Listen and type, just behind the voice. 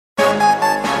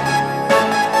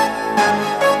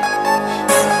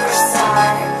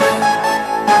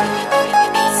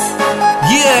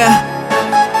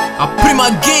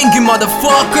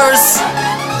motherfuckers.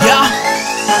 Yeah.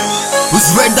 Os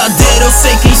verdadeiros eu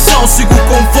sei quem são, sigo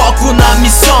com foco na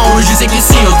missão. Uns dizem que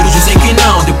sim, outros dizem que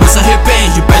não, depois se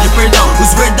arrepende, pede perdão.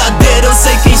 Os verdadeiros eu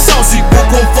sei quem são, sigo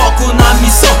com foco na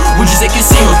missão. Uns dizem que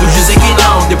sim, outros dizem que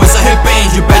não, depois se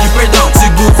arrepende, pede perdão.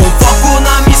 Sigo com foco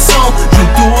na missão,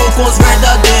 junto com os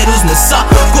verdadeiros nessa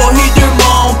corrida,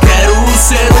 irmão. Quero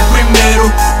ser o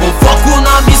primeiro, com foco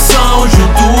na missão,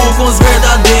 junto com os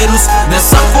verdadeiros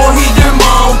nessa corrida,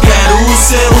 irmão. Quero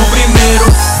ser o primeiro.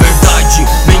 Verdade,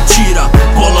 mentira,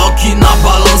 coloque na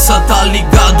balança, tá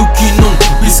ligado que num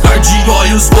piscar de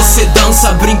olhos você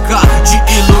dança. Brincar de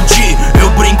iludir, eu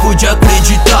brinco de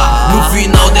acreditar. No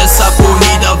final dessa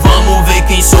corrida vamos ver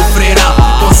quem sofrerá.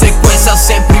 Consequência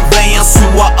sempre vem, a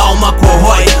sua alma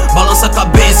corrói. Balança a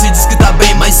cabeça e diz que tá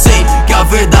bem, mas sei que a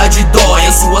verdade dói.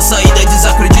 A sua saída é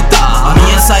desacreditar, a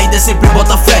minha saída é sempre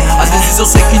bota fé. Às vezes eu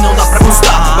sei que não dá pra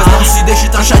gostar, mas não se deixe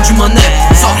taxar de mané.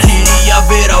 Só queria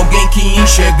ver alguém que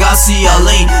enxergasse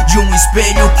além de um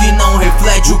espelho que não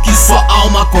reflete o que sua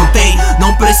alma contém.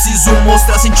 Não preciso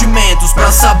mostrar sentimentos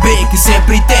pra saber que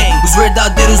sempre tem os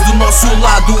verdadeiros do nosso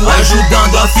lado,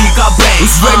 ajudando a ficar bem.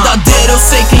 Os verdadeiros eu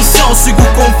sei quem são, sigo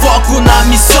com foco na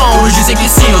missão. Uns dizem que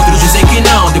sim, outros dizem que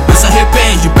não, depois se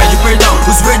arrepende, pede perdão.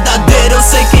 Os verdadeiros eu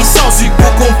sei quem são, sigo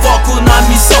com foco na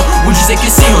missão. Uns dizem que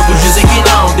sim, outros dizem que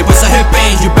não, depois se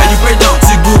arrepende, pede perdão.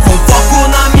 Sigo com foco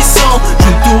na missão,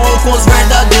 junto com os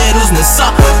verdadeiros nessa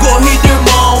corrida,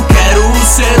 irmão. Quero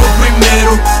ser o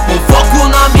primeiro, com foco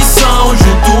na missão,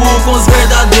 junto com os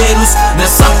verdadeiros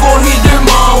nessa corrida,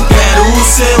 irmão. Quero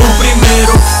ser o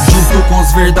primeiro, junto com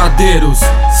os verdadeiros.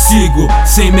 Sigo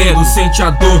sem medo, sente a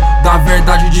dor da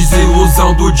verdade,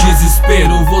 desilusão do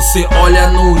desespero. Você olha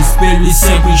no espelho e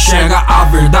sempre enxerga a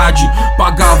verdade.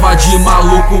 Pagava de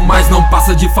maluco, mas não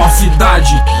passa de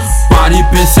falsidade. Pare e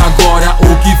pense agora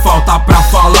o que falta pra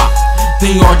falar.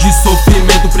 Tem ódio e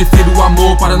sofrimento, prefiro o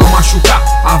amor para não machucar.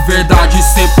 A verdade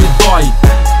sempre dói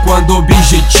quando o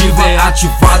objetivo é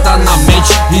ativada na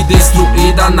mente e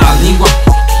destruída na língua.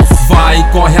 Vai,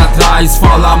 corre atrás,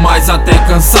 fala mais até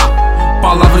cansar.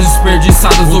 Palavras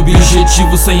desperdiçadas,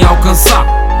 objetivos sem alcançar.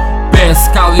 Pés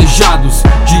calejados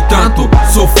de tanto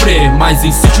sofrer, mas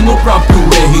insiste no próprio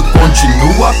erro e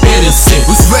continua a perecer.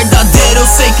 Os verdadeiros eu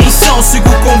sei quem são, sigo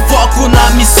com foco na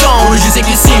missão. Uns dizem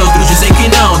que sim, outros dizem que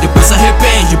não, depois se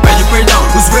arrepende, pede perdão.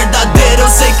 Os verdadeiros eu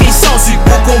sei quem são, sigo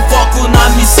com foco na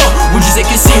missão. Uns dizem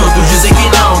que sim, outros dizem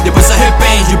que não, depois se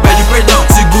arrepende, pede perdão.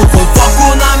 Sigo com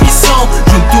foco na missão,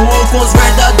 junto com os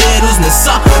verdadeiros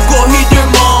nessa corrida,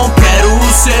 irmão. Quero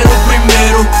ser o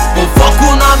primeiro, com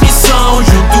foco na missão,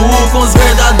 junto com os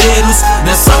verdadeiros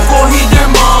nessa corrida,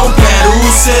 irmão.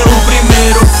 Quero ser o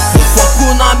primeiro, com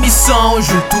foco na missão,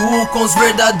 junto com os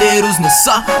verdadeiros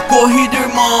nessa corrida,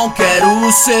 irmão.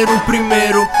 Quero ser o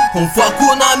primeiro, com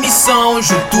foco na missão,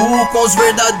 junto com os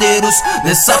verdadeiros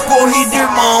nessa corrida,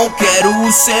 irmão.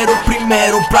 Quero ser o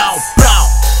primeiro, prau, prau.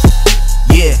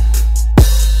 Yeah.